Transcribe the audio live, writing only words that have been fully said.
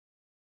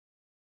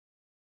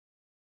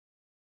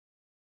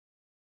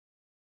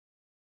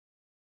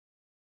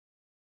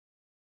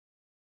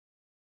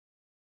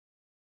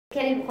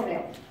Quel est le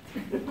problème?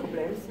 Le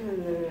problème, c'est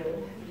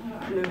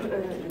les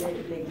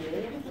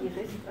glaires qui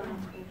restent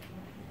entre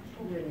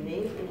le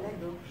nez et la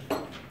gorge.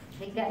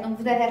 Donc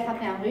vous avez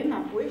attrapé un rhume?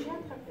 Oui, j'ai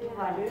attrapé un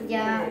voilà.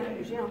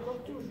 rhume. J'ai encore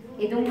toujours.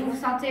 Et donc vous vous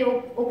sentez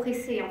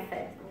oppressé en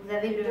fait. Vous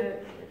avez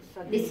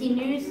les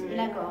sinus et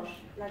la gorge.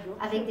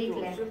 Avec des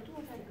glaires.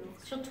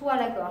 Surtout à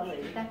la gorge. Oui.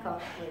 D'accord.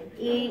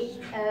 Oui.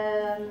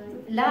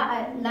 Et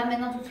là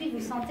maintenant tout de suite, vous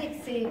sentez que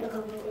c'est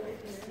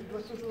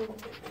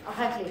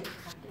raclé.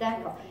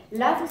 D'accord.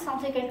 Là, vous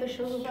sentez quelque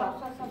chose ou pas?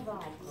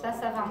 Ça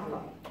va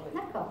encore.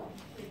 D'accord.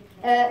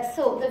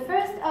 So the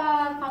first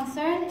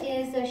concern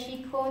is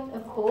she caught a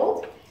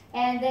cold,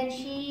 and then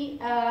she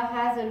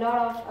has a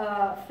lot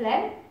of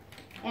phlegm,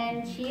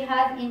 and she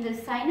has in the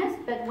sinus.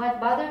 But what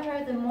bothers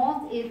her the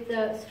most is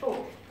the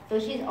throat. So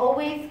she's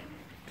always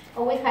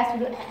has to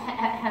do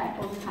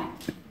all the time.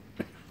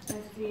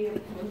 Die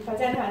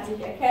Patientin hat sich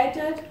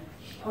erkältet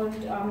und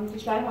die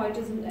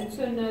Schleimhäute sind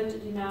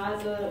entzündet, die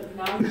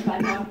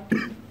Nasenschleimhaut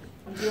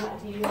und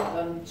die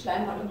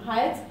Schleimhaut im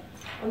Hals.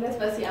 Und das,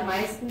 was sie am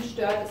meisten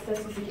stört, ist,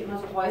 dass sie sich immer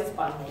so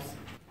räuspern muss.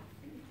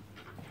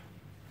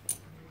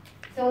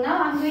 So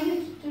now I'm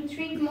going to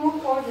treat more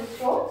for the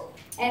throat,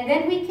 and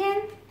then we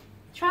can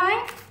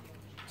try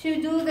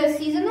to do the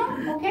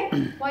seasonal, okay?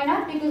 Why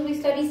not? Because we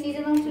study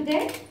seasonal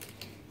today.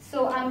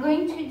 So I'm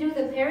going to do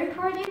the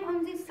pericardium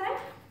on this side.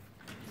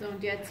 So,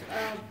 und jetzt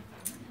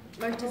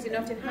möchte sie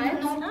noch den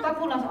Hals, On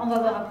va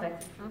voir après.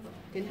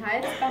 Den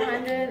Hals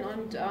behandeln,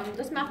 und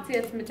das macht sie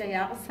jetzt mit der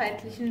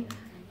jahreszeitlichen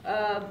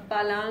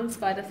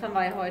Balance, weil das haben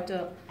wir ja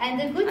heute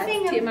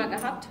als Thema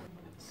gehabt.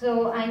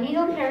 So I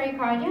needle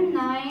pericardium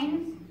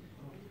 9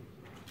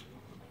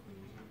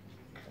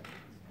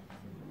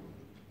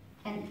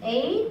 and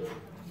 8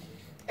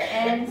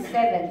 and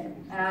 7.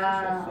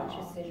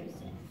 Je sais.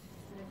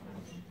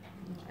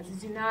 Also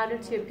sie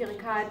nadelt hier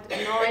Perikard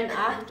 9,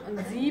 8 und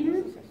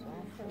 7.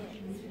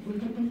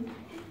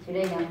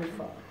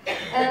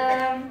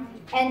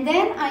 And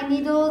then I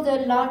needle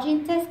the large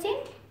intestine.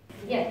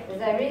 Yes,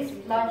 there is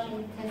large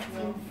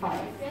intestine 5.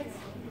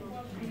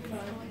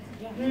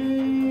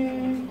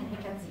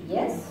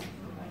 Yes.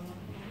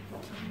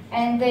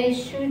 And there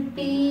should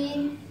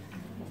be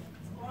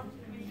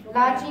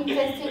large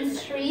intestine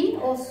 3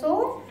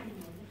 also.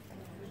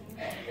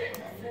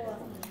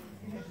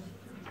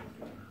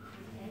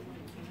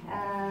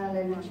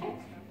 Let me check.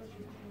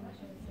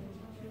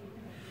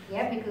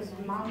 Yeah, because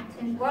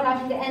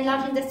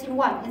large intestine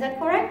 1. Is that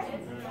correct?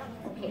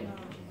 Okay.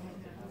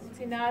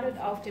 Sie nadelt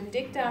auf dem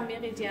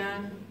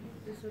Dickdarmmeridian,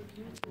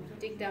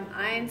 Dickdarm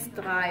 1,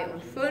 3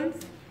 und 5.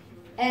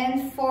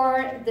 And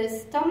for the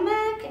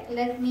stomach,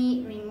 let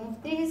me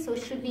remove this. So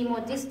it should be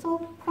more distal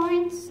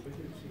points.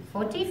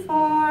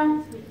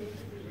 44,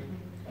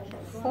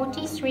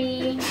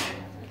 43,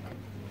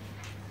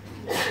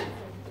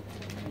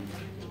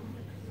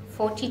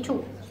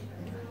 42.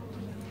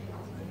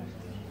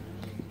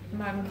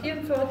 Magen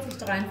 44,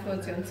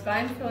 43 und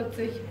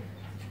 42.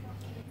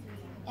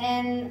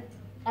 And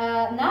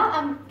now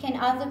I can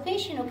ask the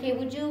patient, okay,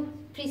 would you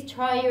please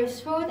try your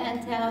throat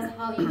and tell us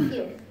how you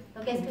feel?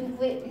 Donc est-ce que vous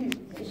pouvez,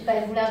 je sais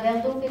pas, vous la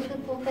verre d'eau, quelque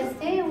chose pour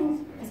tester,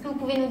 ou est-ce que vous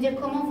pouvez nous dire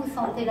comment vous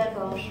sentez la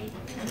gorge?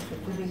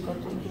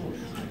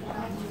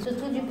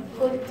 Surtout du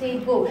côté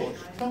gauche.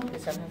 Donc, que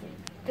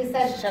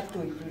ça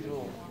chatouille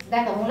toujours.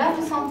 D'accord, donc là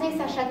vous sentez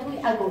ça chatouille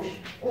à gauche.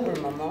 Pour le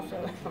moment, ça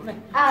va.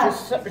 Ah.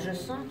 Je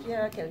sens qu'il y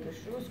a quelque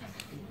chose,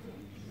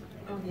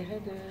 on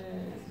dirait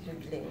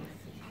de glaire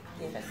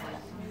qui reste là.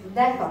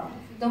 D'accord.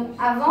 Donc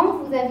avant,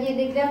 vous aviez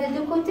des glaires des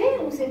deux côtés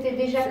ou c'était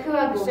déjà que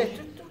à gauche? C'est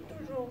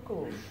toujours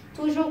gauche.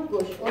 Toujours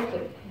gauche, ok.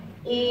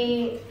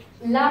 Et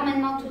là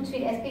maintenant tout de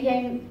suite, est-ce qu'il y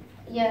a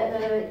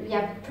il y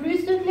a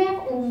plus de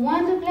glaires ou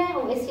moins de glaires,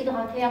 ou essayez de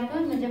racler un peu,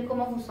 de me dire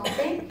comment vous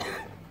sentez?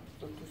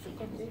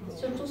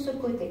 Surtout ce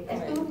côté.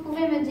 Est-ce que vous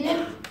pouvez me dire,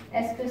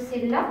 est-ce que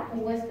c'est là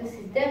ou est-ce que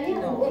c'est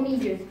derrière ou au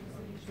milieu?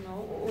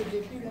 Non, au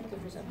début, là, que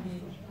vous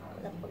avez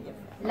la première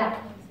fois. Là,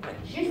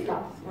 juste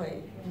là.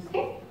 Oui.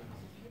 Okay.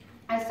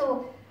 And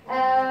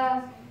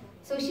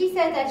so she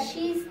said that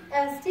she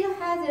still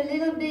has a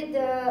little bit,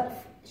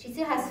 she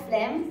still has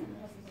phlegm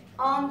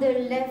on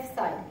the left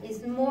side.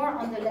 It's more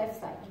on the left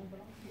side.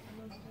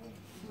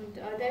 Und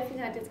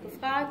Delphine hat jetzt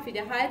gefragt, wie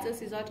der Hals ist,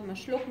 sie sollte mal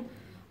schlucken.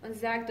 Und sie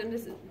sagt, dann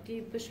ist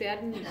die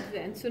Beschwerden, diese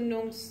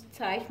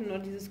Entzündungszeichen oder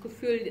dieses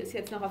Gefühl ist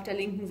jetzt noch auf der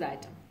linken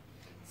Seite.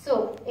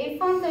 So,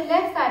 if on the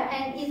left side,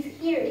 and it's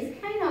here, it's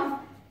kind of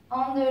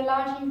on the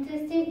large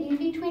intestine, in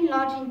between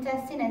large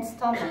intestine and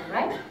stomach,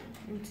 right?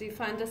 Und sie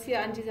fand das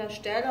hier an dieser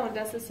Stelle, und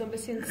das ist so ein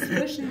bisschen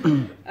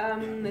zwischen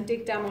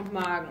Dickdarm und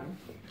Magen.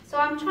 So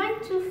I'm trying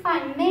to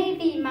find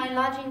maybe my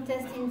large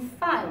intestine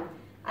 5.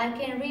 I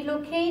can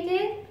relocate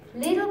it a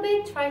little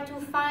bit, try to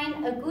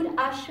find a good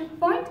usher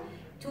point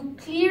to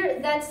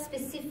clear that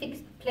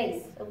specific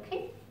place,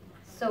 okay?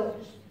 So,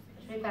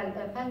 je vais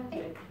palper.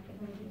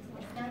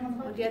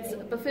 Und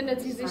jetzt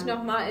befindet sie sich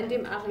nochmal in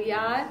dem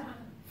Areal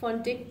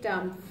von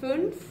Dickdarm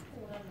 5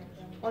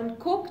 und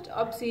guckt,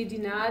 ob sie die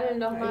Nadel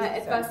nochmal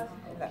etwas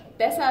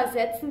besser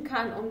setzen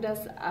kann, um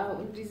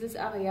dieses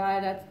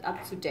Areal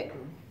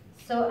abzudecken.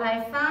 So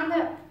I found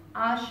the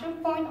Usher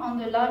point on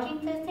the large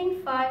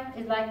intestine. 5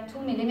 is like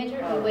 2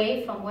 millimeters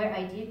away from where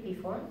I did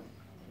before.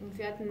 Und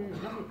wir hatten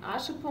noch einen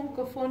Aschepunkt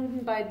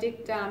gefunden bei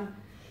Dickdarm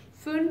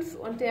 5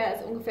 und der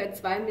ist ungefähr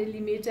 2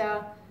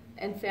 Millimeter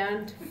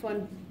entfernt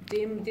von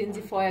dem, den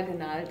sie vorher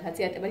genadelt hat.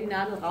 Sie hat aber die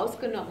Nadel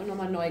rausgenommen und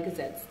nochmal neu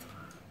gesetzt.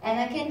 And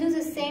I can do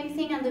the same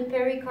thing on the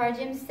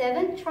pericardium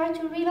 7. Try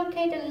to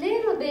relocate a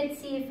little bit,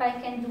 see if I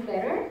can do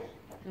better.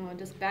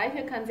 Und das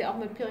gleiche kann sie auch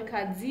mit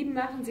Perikard 7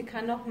 machen. Sie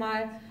kann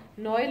nochmal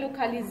neu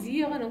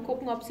lokalisieren und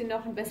gucken, ob sie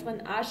noch einen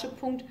besseren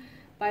Aschepunkt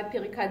bei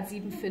Perikard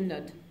 7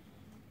 findet.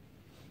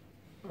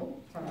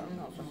 So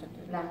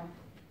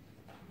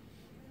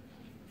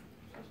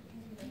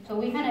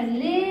we found a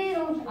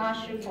little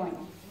Usher point.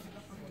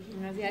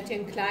 Ja, sie hat hier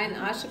einen kleinen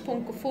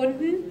Aschepunkt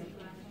gefunden.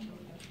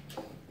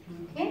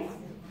 Okay.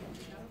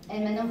 Et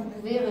maintenant vous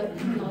pouvez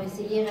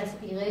essayer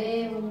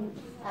respirer ou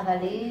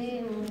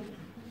avaler.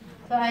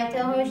 So I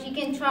tell her she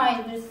can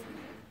try just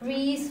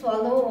breathe,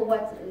 swallow, or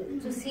what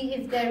to see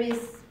if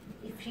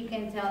she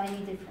can tell any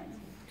difference.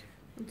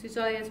 Und sie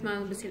soll jetzt mal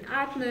ein bisschen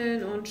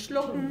atmen und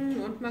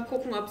schlucken und mal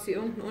gucken, ob sie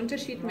irgendeinen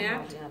Unterschied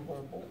merkt.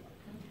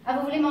 Ah,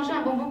 vous voulez manger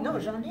un bonbon? Non,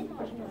 j'en ai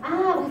mangé.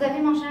 Ah, vous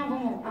avez mangé un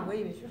bonbon. Ah.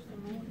 Oui, mais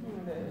justement,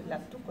 la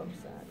tout comme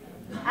ça.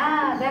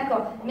 Ah,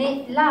 d'accord.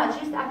 Mais là,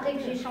 juste après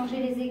que j'ai changé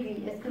les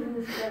aiguilles, est-ce que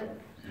vous...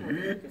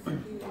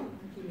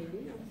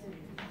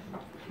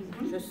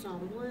 Je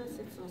sens moins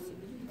cette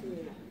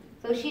sensibilité.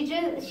 So she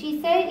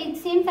said it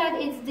seems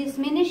that it's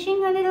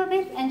diminishing a little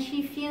bit and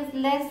she feels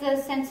less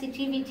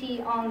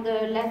sensitivity on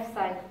the left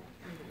side.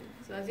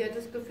 So, sie hat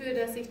das Gefühl,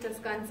 dass sich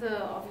das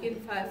Ganze auf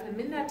jeden Fall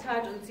vermindert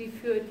hat und sie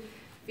fühlt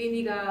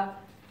weniger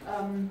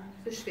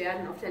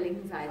Beschwerden auf der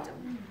linken Seite.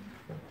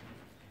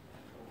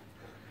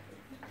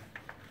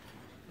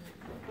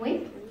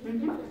 Oui?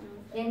 Mm-hmm.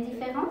 Il y a une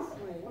différence?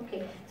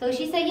 Okay. So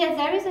she said yes,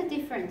 there is a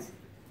difference.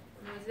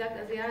 Sie sagt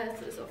also ja,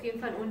 es ist auf jeden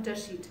Fall ein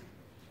Unterschied.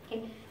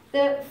 Okay.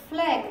 The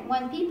phlegm,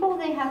 when people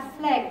they have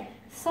phlegm,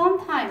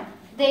 sometimes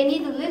they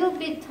need a little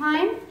bit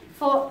time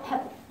for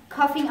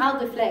coughing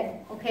out the phlegm.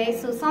 Okay,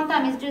 so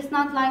sometimes it's just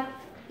not like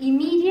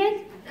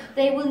immediate.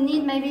 They will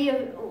need maybe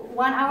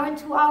 1 hour,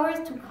 2 hours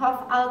to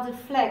cough out the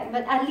phlegm,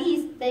 but at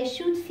least they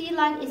should feel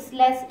like it's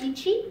less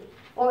itchy,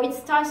 or it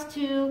starts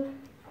to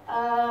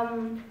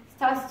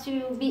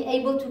be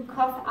able to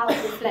cough out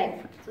the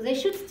phlegm. So they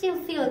should still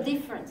feel a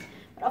difference.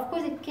 But of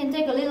course, it can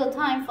take a little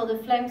time for the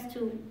phlegms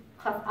to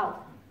cough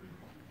out.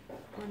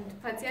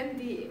 Und Patienten,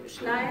 die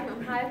Schleim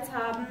im Hals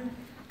haben,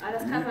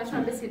 das kann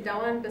manchmal ein bisschen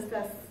dauern, bis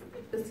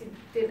sie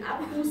den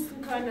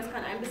abhusten können. Das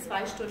kann 1 bis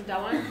 2 Stunden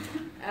dauern.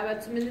 Aber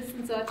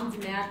zumindest sollten sie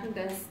merken,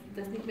 dass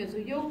das nicht mehr so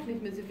juckt,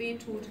 nicht mehr so weh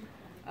tut.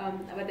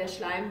 Aber der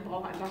Schleim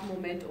braucht einfach einen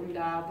Moment, um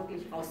da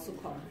wirklich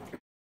rauszukommen.